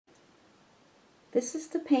This is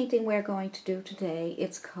the painting we're going to do today.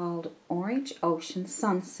 It's called Orange Ocean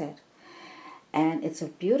Sunset. And it's a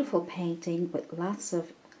beautiful painting with lots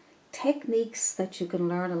of techniques that you can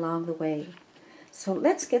learn along the way. So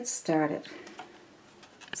let's get started.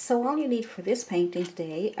 So all you need for this painting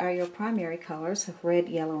today are your primary colors of red,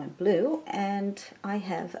 yellow, and blue. And I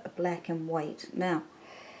have black and white. Now,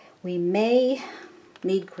 we may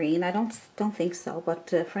need green. I don't think so,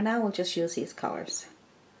 but for now we'll just use these colors.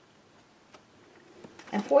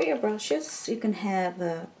 And for your brushes, you can have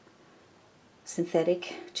a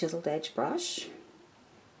synthetic chiseled edge brush,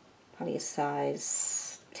 probably a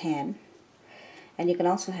size 10. And you can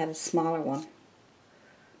also have a smaller one.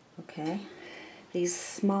 Okay, these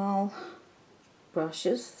small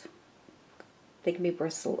brushes, they can be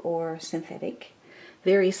bristle or synthetic,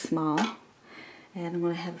 very small. And I'm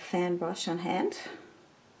going to have a fan brush on hand.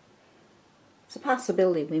 It's a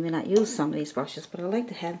possibility we may not use some of these brushes, but I like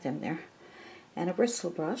to have them there. And a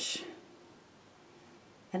bristle brush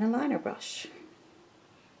and a liner brush.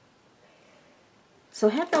 So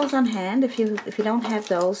have those on hand. If you don't have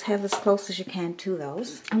those, have as close as you can to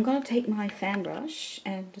those. I'm going to take my fan brush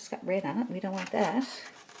and just got red on it. We don't want that.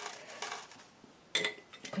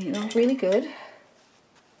 Clean it off really good.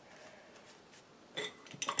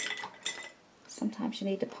 Sometimes you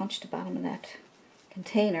need to punch the bottom of that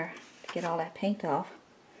container to get all that paint off.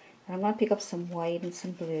 And I'm going to pick up some white and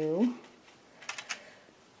some blue.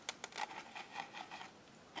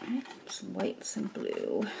 Right, some white and some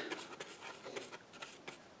blue.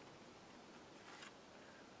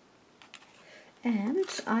 And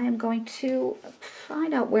I am going to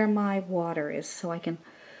find out where my water is so I'm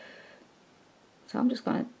just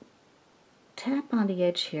going to tap on the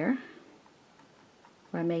edge here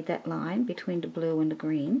where I made that line between the blue and the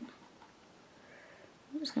green.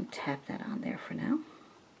 I'm just going to tap that on there for now.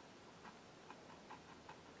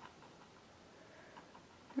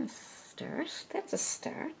 That's a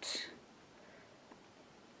start.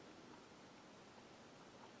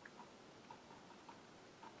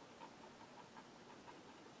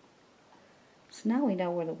 So now we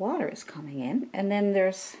know where the water is coming in, and then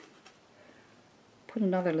put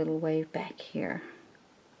another little wave back here,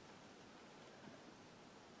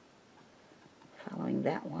 following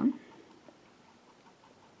that one.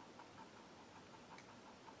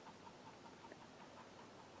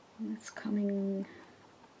 And it's coming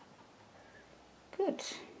good.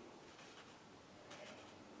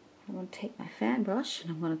 I'm going to take my fan brush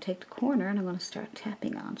and I'm going to take the corner and I'm going to start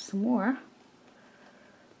tapping on some more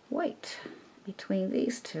white between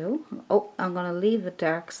these two. Oh, I'm going to leave the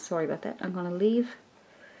dark, sorry about that. I'm going to leave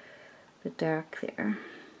the dark there.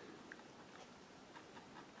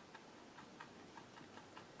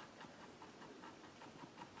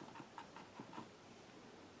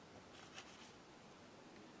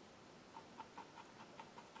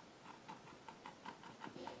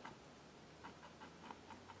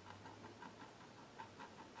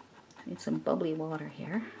 Need some bubbly water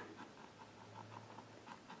here.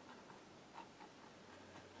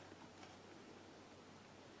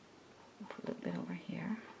 Put a little bit over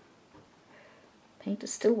here. Paint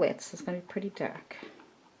is still wet, so it's going to be pretty dark.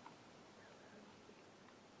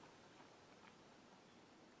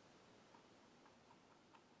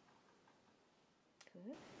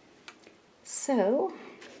 Good. So,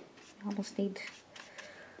 I almost need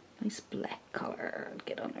a nice black color to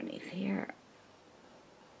get underneath here.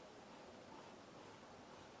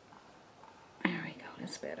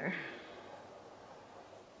 That's better.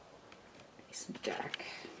 Nice and dark.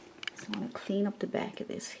 So I want to clean up the back of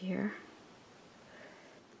this here.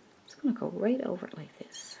 Just going to go right over it like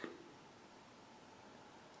this.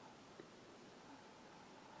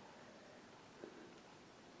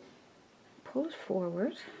 Pull it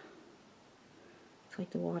forward. It's like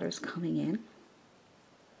the water's coming in.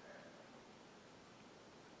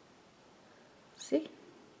 See?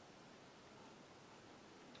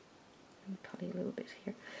 Probably a little bit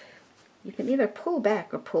here. You can either pull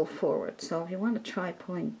back or pull forward. So if you want to try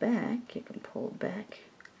pulling back, you can pull back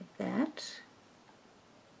like that.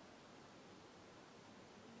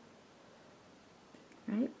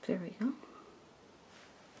 Right, there we go.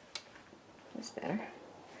 That's better.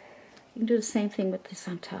 You can do the same thing with this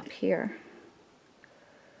on top here.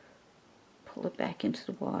 Pull it back into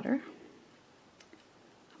the water.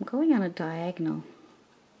 I'm going on a diagonal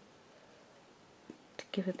to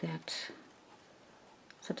give it that,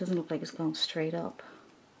 so it doesn't look like it's going straight up.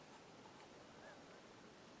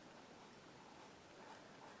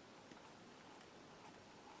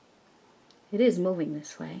 It is moving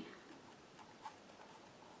this way.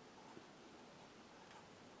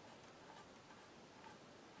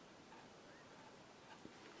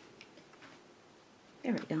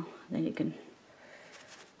 There we go. Then you can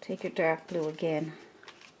take your dark blue again.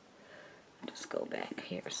 Just go back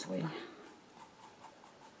here so we'll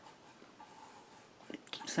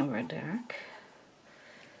keep some of our dark.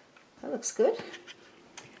 That looks good.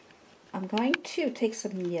 I'm going to take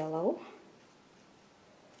some yellow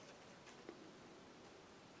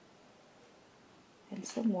and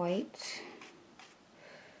some white,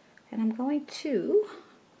 and I'm going to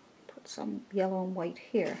put some yellow and white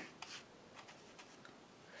here.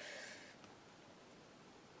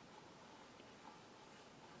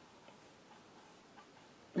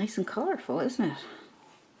 Nice and colorful, isn't it?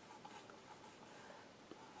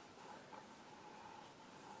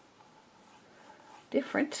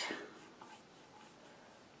 Different.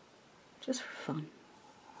 Just for fun.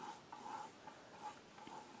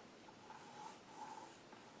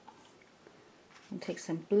 And take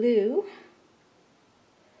some blue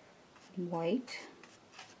and white.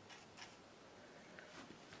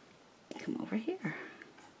 Come over here.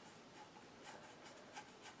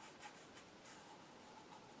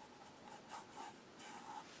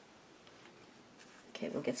 Okay,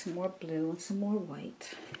 we'll get some more blue and some more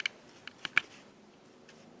white.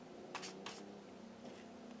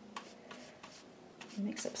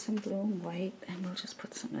 Mix up some blue and white, and we'll just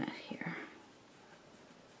put some of that here.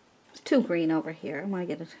 It's too green over here. I want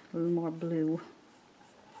to get a little more blue.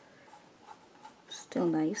 Still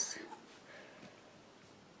nice.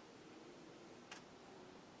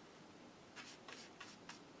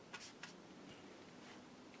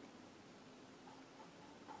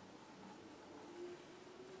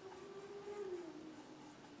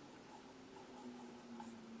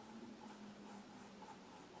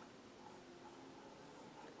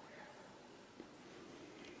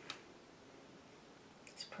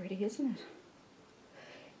 Pretty, isn't it?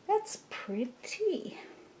 That's pretty.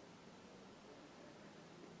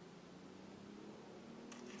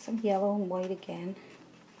 Some yellow and white again.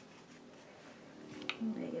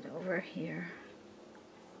 Lay it over here.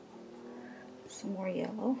 Some more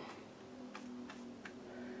yellow.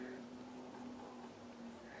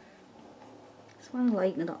 Just want to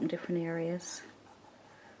lighten it up in different areas.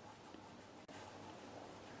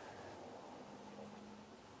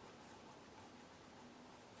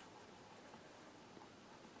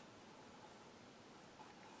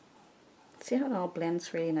 See how it all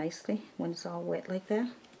blends really nicely when it's all wet like that?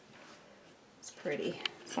 It's pretty.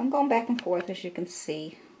 So I'm going back and forth, as you can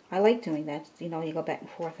see. I like doing that. You know, you go back and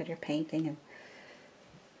forth with your painting and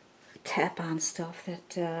tap on stuff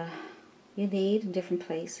that you need in different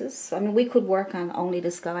places. I mean, we could work on only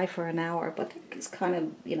the sky for an hour, but it's kind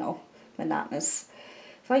of, you know, monotonous.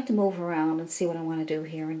 So I like to move around and see what I want to do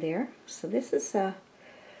here and there. So this is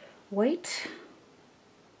white.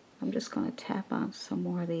 I'm just going to tap on some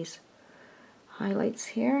more of these highlights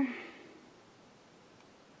here.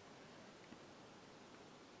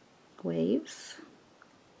 Waves.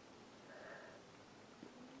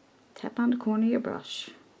 Tap on the corner of your brush.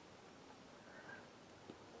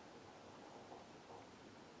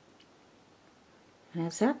 And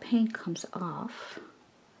as that paint comes off,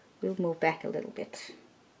 we'll move back a little bit.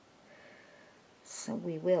 So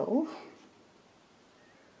we will,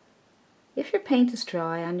 if your paint is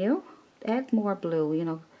dry on you, add more blue, you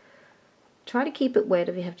know. Try to keep it wet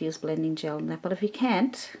if you have to use blending gel and that, but if you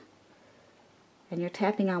can't, and you're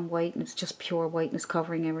tapping on white and it's just pure whiteness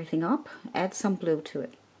covering everything up, add some blue to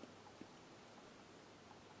it.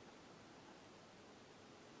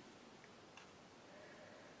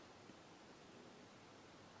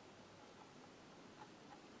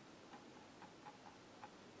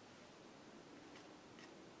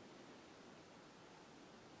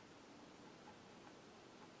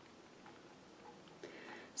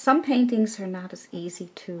 Some paintings are not as easy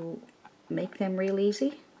to make them real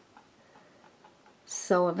easy.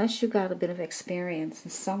 So unless you got a bit of experience in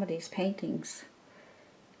some of these paintings,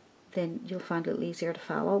 then you'll find it easier to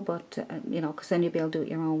follow. But, you know, because then you'll be able to do it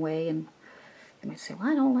your own way. And you might say, well,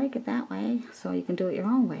 I don't like it that way. So you can do it your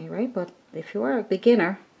own way, right? But if you're a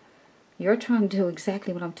beginner, you're trying to do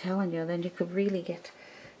exactly what I'm telling you, then you could really get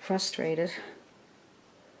frustrated.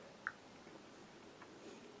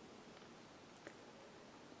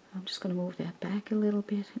 I'm just going to move that back a little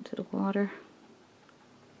bit into the water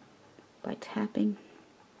by tapping.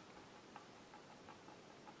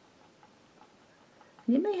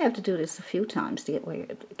 You may have to do this a few times to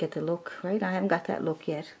get the look, right? I haven't got that look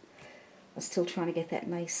yet. I'm still trying to get that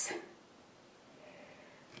nice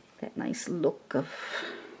look of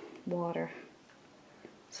water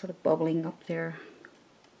sort of bubbling up there.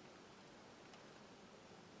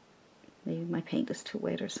 Maybe my paint is too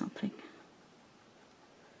wet or something.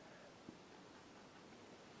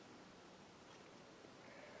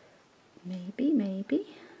 Maybe.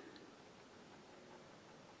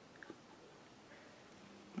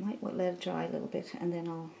 Might let it dry a little bit and then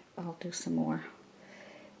I'll do some more.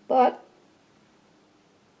 But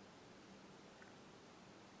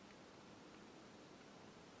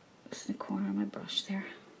just in the corner of my brush there.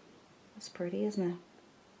 That's pretty, isn't it?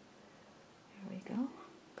 There we go.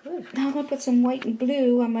 Good. Now I'm going to put some white and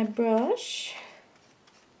blue on my brush.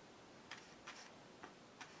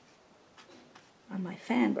 On my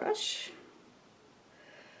fan brush.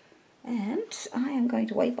 And I am going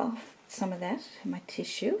to wipe off some of that in my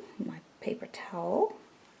tissue, my paper towel,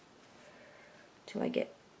 till I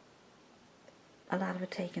get a lot of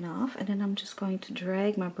it taken off. And then I'm just going to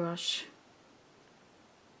drag my brush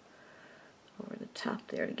over the top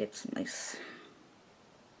there to get some nice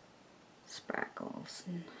sparkles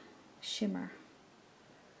and shimmer.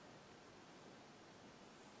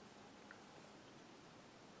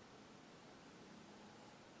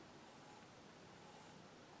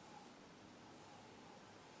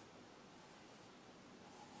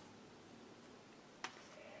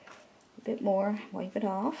 A bit more, wipe it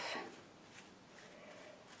off.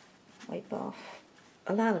 Wipe off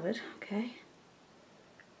a lot of it, okay?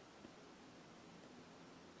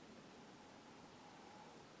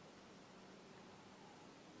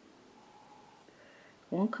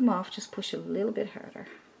 Won't come off, just push a little bit harder.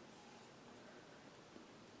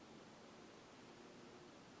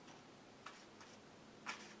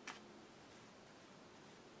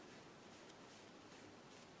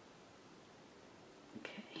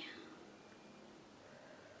 Okay.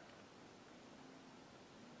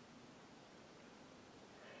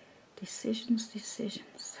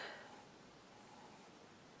 Decisions.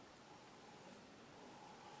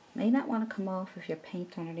 May not want to come off if your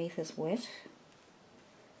paint underneath is wet.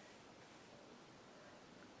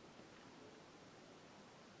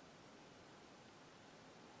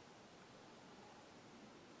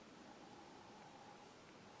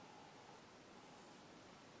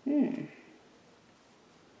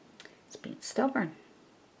 It's being stubborn.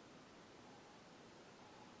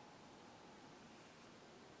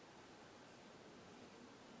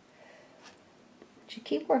 But you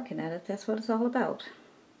keep working at it, that's what it's all about.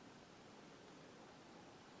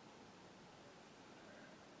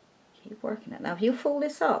 Keep working it. Now if you fold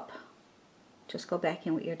this up, just go back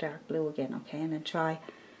in with your dark blue again, okay? And then try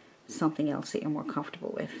something else that you're more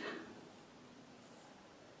comfortable with.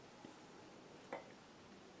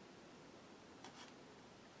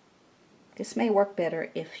 This may work better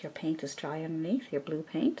if your paint is dry underneath, your blue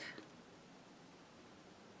paint.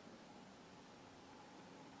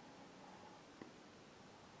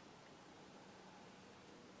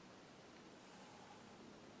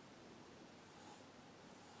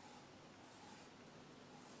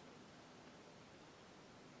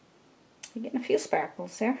 You're getting a few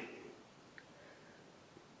sparkles there.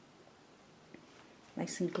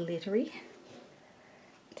 Nice and glittery.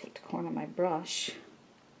 Take the corner of my brush.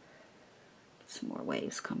 Some more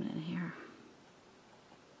waves coming in here.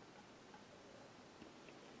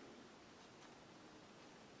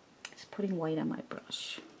 Just putting white on my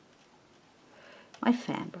brush. My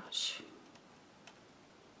fan brush.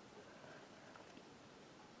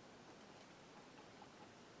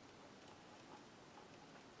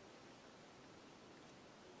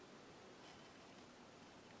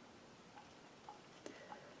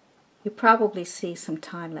 You probably see some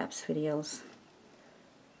time-lapse videos.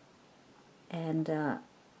 And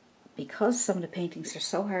because some of the paintings are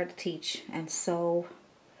so hard to teach and so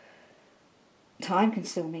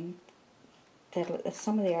time-consuming, that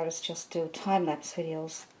some of the artists just do time-lapse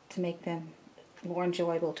videos to make them more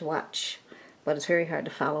enjoyable to watch. But it's very hard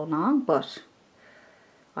to follow along. But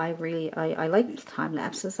I like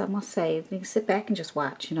time-lapses, I must say. You can sit back and just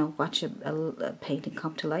watch, you know, watch a painting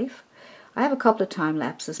come to life. I have a couple of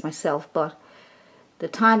time-lapses myself, but the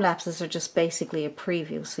time-lapses are just basically a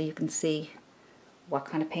preview, so you can see what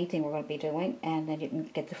kind of painting we're going to be doing, and then you can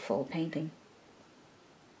get the full painting.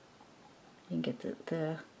 You can get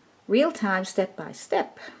the real-time,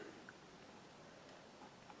 step-by-step.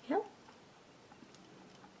 Yep.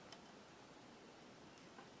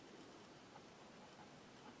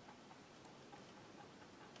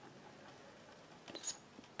 Just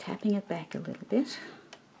tapping it back a little bit.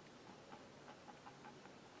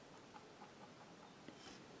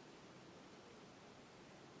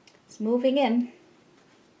 It's moving in.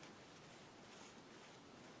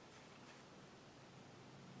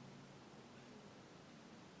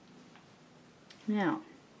 Now,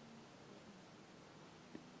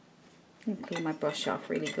 I'm going to clean my brush off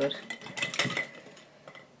really good.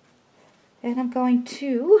 And I'm going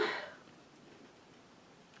to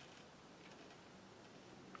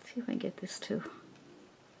See if I can get this to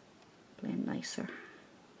blend nicer.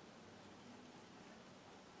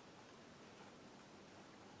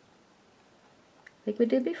 Like we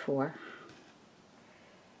did before.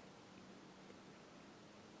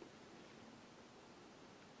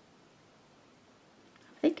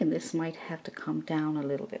 I'm thinking this might have to come down a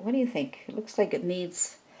little bit. What do you think? It looks like it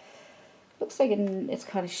needs, looks like it's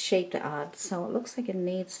kind of shaped odd, so it looks like it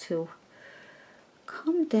needs to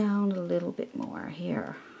come down a little bit more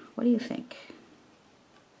here. What do you think?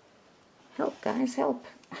 Help, guys, help.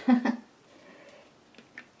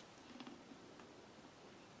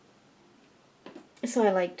 So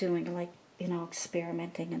I like doing, like, you know,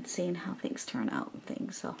 experimenting and seeing how things turn out and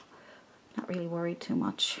things, so not really worried too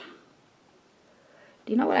much.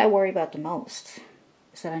 Do you know what I worry about the most?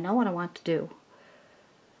 Is that I know what I want to do,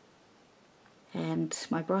 and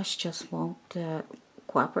my brush just won't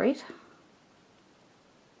cooperate.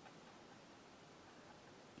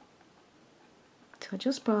 So I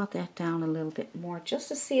just brought that down a little bit more just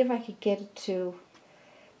to see if I could get it to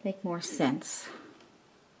make more sense.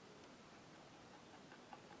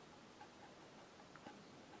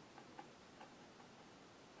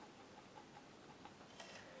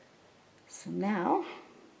 So now,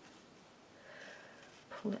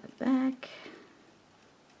 pull that back.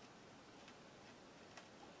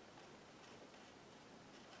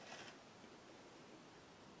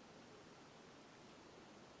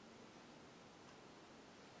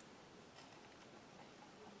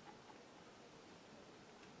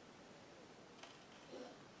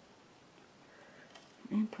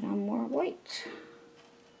 And put on more white.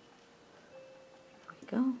 There we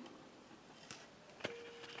go.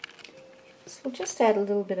 So we'll just add a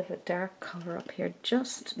little bit of a dark color up here,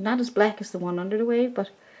 just not as black as the one under the wave, but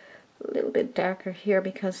a little bit darker here,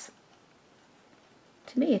 because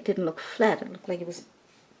to me it didn't look flat. It looked like it was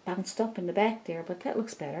bounced up in the back there, but that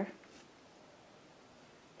looks better.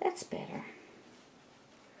 That's better.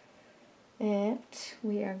 And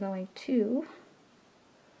we are going to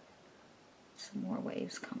some more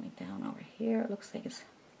waves coming down over here. It looks like it's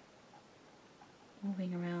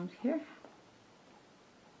moving around here.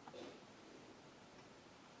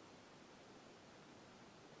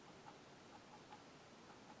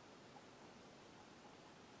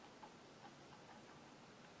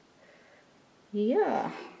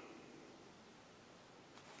 Yeah.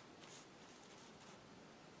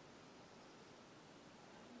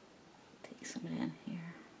 Take some of that in here.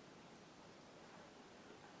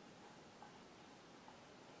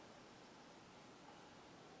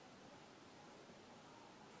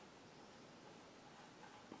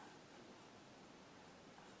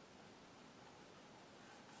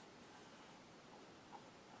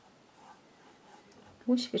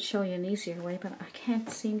 I wish I could show you an easier way, but I can't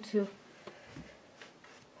seem to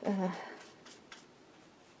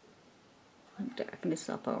darken this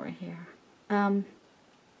up over here. I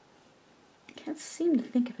can't seem to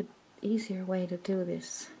think of an easier way to do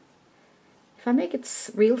this. If I make it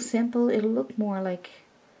real simple, it'll look more like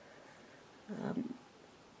I'm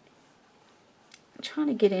trying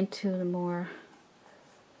to get into the more,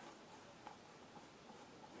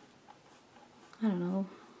 I don't know,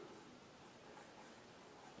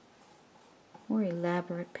 more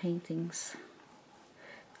elaborate paintings.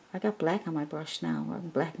 I got black on my brush now,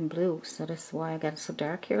 black and blue, so that's why I got it so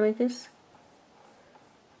dark here like this.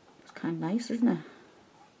 It's kind of nice, isn't it?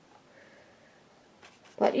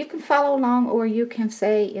 But you can follow along, or you can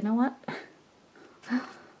say, you know what, I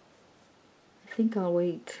think I'll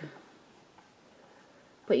wait.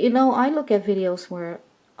 But you know, I look at videos where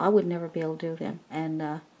I would never be able to do them,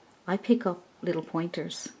 and I pick up little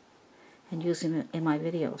pointers and use them in my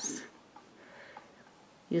videos.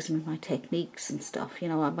 Use them in my techniques and stuff. You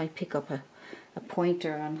know, I might pick up a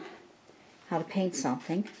pointer on how to paint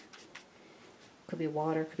something. Could be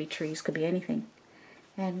water, could be trees, could be anything.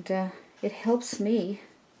 And it helps me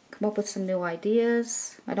come up with some new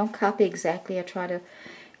ideas. I don't copy exactly, I try to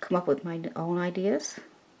come up with my own ideas.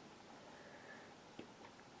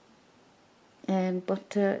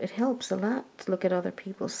 But it helps a lot to look at other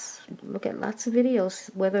people's, look at lots of videos,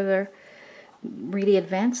 whether they're really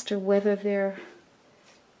advanced or whether they're,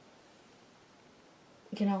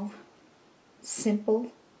 you know,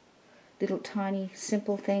 simple, little tiny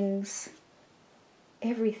simple things.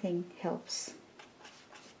 Everything helps.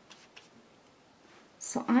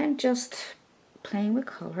 So I'm just playing with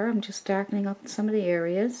color. I'm just darkening up some of the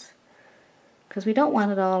areas, because we don't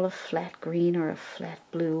want it all a flat green or a flat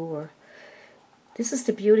blue. Or this is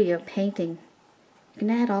the beauty of painting. You can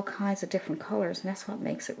add all kinds of different colors, and that's what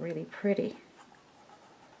makes it really pretty.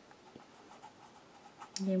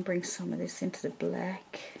 You can bring some of this into the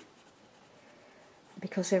black.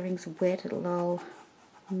 because everything's wet, it'll all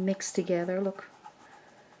mix together. Look,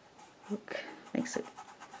 makes it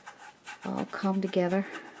all come together.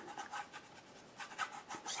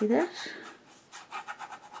 See that?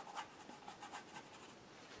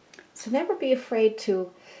 So never be afraid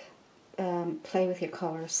to play with your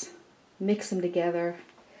colors. Mix them together.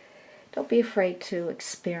 Don't be afraid to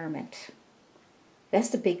experiment. That's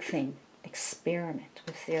the big thing. Experiment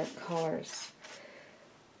with your colors.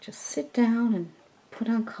 Just sit down and put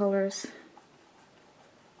on colors.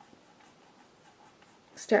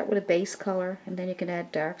 Start with a base color, and then you can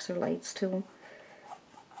add darks or lights to them.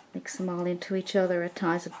 Mix them all into each other at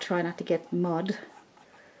times and try not to get mud.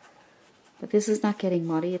 But this is not getting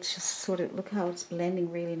muddy, it's just sort of, look how it's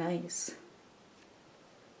blending really nice.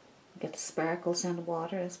 You get the sparkles on the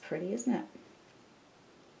water, that's pretty, isn't it?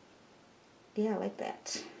 Yeah, I like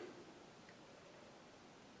that.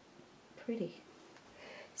 Pretty.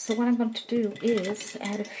 So what I'm going to do is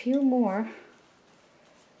add a few more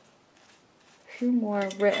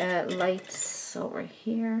lights over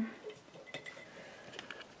here.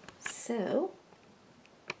 So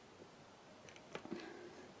I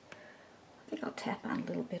think I'll tap on a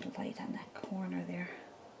little bit of light on that corner there.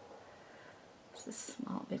 Just a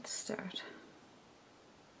small bit to start.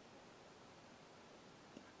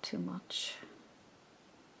 Not too much.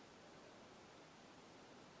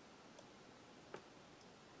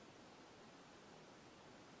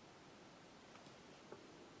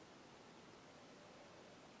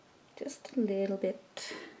 Just a little bit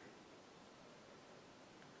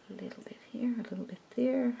here, a little bit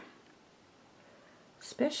there.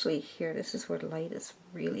 Especially here, this is where the light is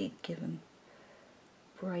really given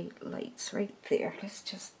bright lights, right there. Let's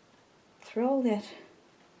just throw that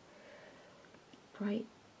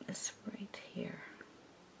brightness right here.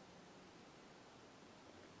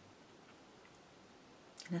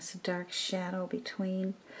 And that's a dark shadow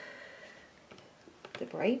between the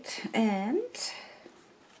bright, and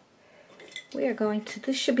we are going to,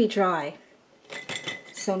 this should be dry.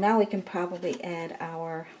 So now we can probably add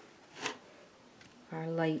our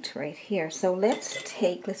light right here. So let's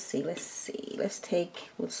take,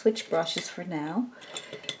 we'll switch brushes for now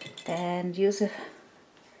and use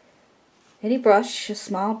any brush, a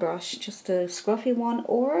small brush, just a scruffy one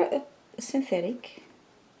or a synthetic.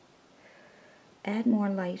 Add more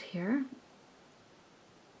light here.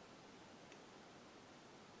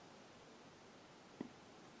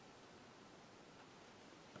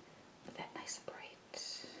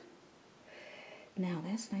 Now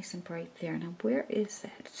that's nice and bright there. Now where is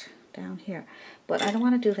that? Down here. But I don't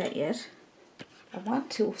want to do that yet. I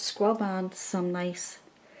want to scrub on some nice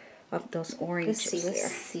of those oranges.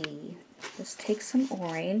 Let's see. Let's take some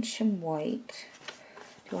orange and white.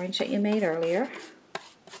 The orange that you made earlier.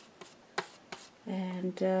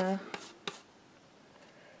 And let's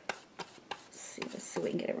see if we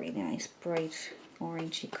can get a really nice bright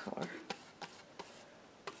orangey color.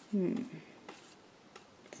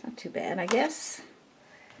 It's not too bad, I guess.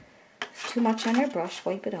 Too much on your brush,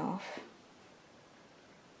 wipe it off.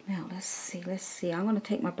 Now let's see. I'm going to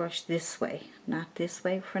take my brush this way, not this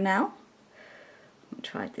way for now. I'm going to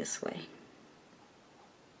try it this way.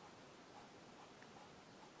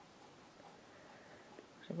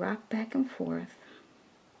 Rock back and forth.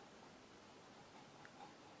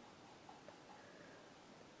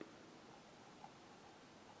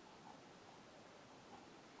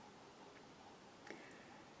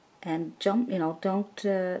 And don't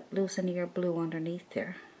lose any of your blue underneath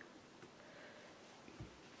there.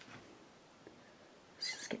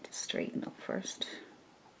 Let's just get this straightened up first.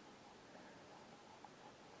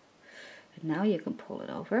 And now you can pull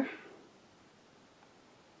it over.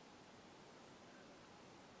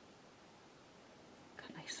 Look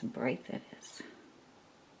how nice and bright that is.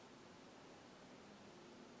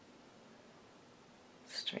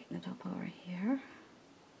 Straighten it up over here.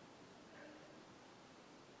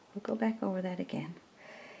 We'll go back over that again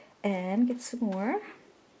and get some more.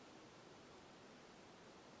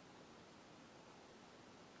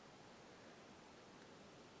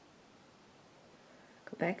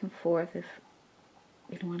 Go back and forth if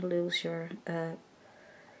you don't want to lose your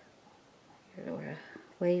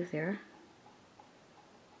wave there.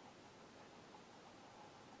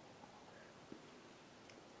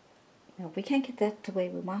 Now if we can't get that the way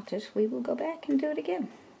we want it, we will go back and do it again.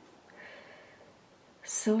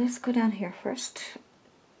 So let's go down here first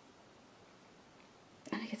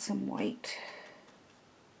and get some white.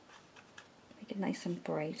 Make it nice and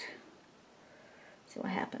bright. See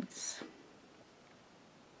what happens.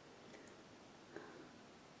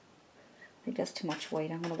 I think that's too much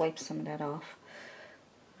white. I'm going to wipe some of that off.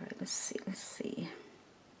 Alright, let's see.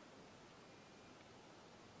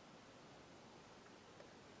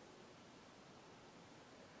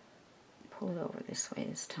 pull it over this way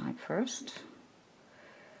this time first.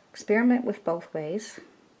 Experiment with both ways.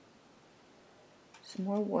 Some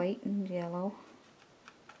more white and yellow.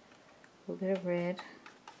 A little bit of red.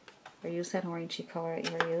 Or use that orangey color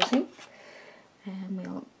that you're using. And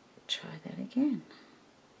we'll try that again.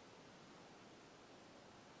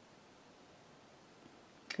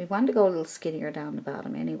 We wanted to go a little skinnier down the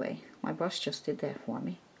bottom anyway. My brush just did that for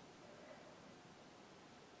me.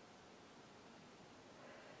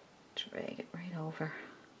 Drag it right over.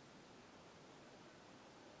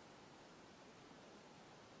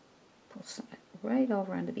 Pull some of it right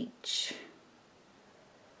over on the beach.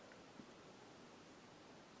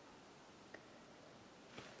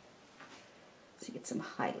 So get some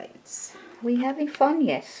highlights. Are we having fun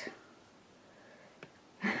yet?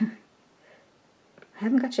 I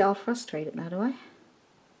haven't got you all frustrated now, do I?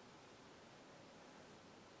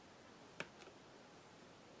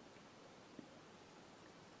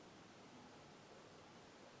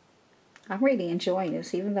 I'm really enjoying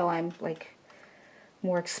this, even though I'm like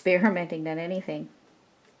more experimenting than anything.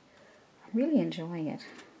 I'm really enjoying it.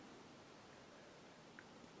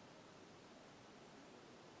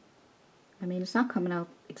 I mean, it's not coming out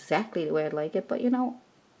exactly the way I'd like it, but you know,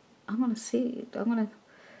 I'm going to see. I'm going to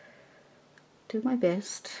do my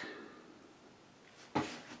best.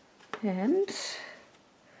 And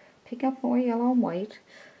pick up more yellow and white.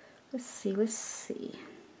 Let's see, let's see.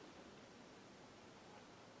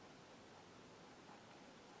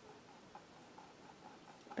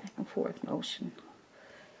 Back and forth motion.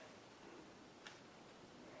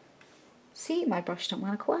 See, my brush don't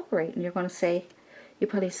want to cooperate, and you're going to say, you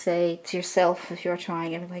probably say to yourself if you're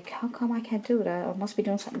trying it, like, how come I can't do it? I must be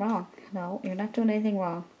doing something wrong. No, you're not doing anything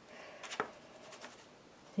wrong.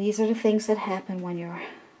 These are the things that happen when you're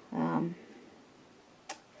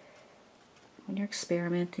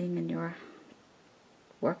experimenting and you're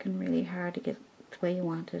working really hard to get the way you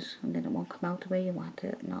want it, and then it won't come out the way you want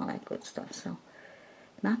it, and all that good stuff. So,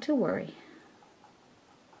 not to worry.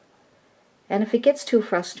 And if it gets too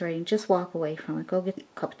frustrating, just walk away from it. Go get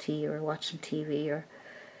a cup of tea or watch some TV, or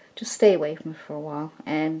just stay away from it for a while.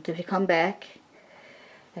 And if you come back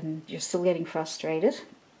and you're still getting frustrated,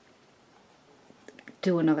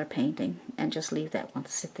 do another painting and just leave that one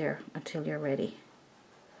to sit there until you're ready.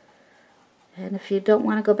 And if you don't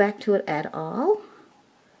want to go back to it at all,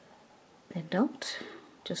 then don't.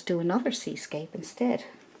 Just do another seascape instead.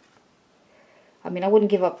 I mean, I wouldn't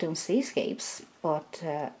give up doing seascapes, but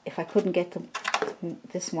if I couldn't get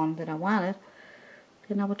this one that I wanted,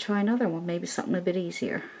 then I would try another one, maybe something a bit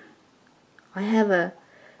easier. I have a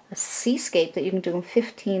seascape that you can do in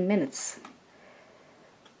 15 minutes.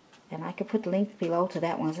 And I could put the link below to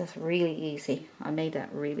that one. That's really easy. I made that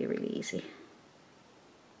really, really easy.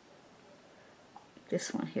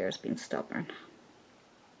 This one here has been stubborn.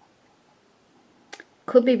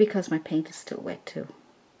 Could be because my paint is still wet too.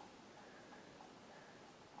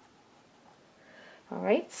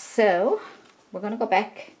 Alright, so we're going to go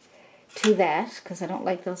back to that because I don't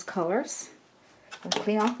like those colors. I'm going to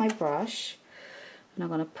clean off my brush and I'm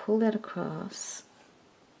going to pull that across.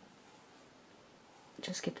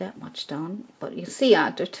 Just get that much done. But you see,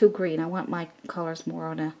 they're too green. I want my colors more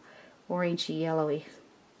on a orangey yellowy.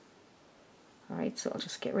 Alright, so I'll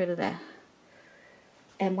just get rid of that.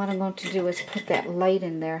 And what I'm going to do is put that light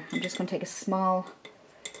in there. I'm just going to take a small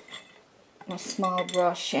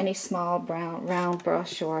brush, any small round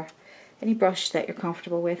brush or any brush that you're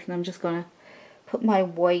comfortable with, and I'm just going to put my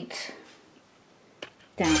white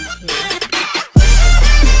down here.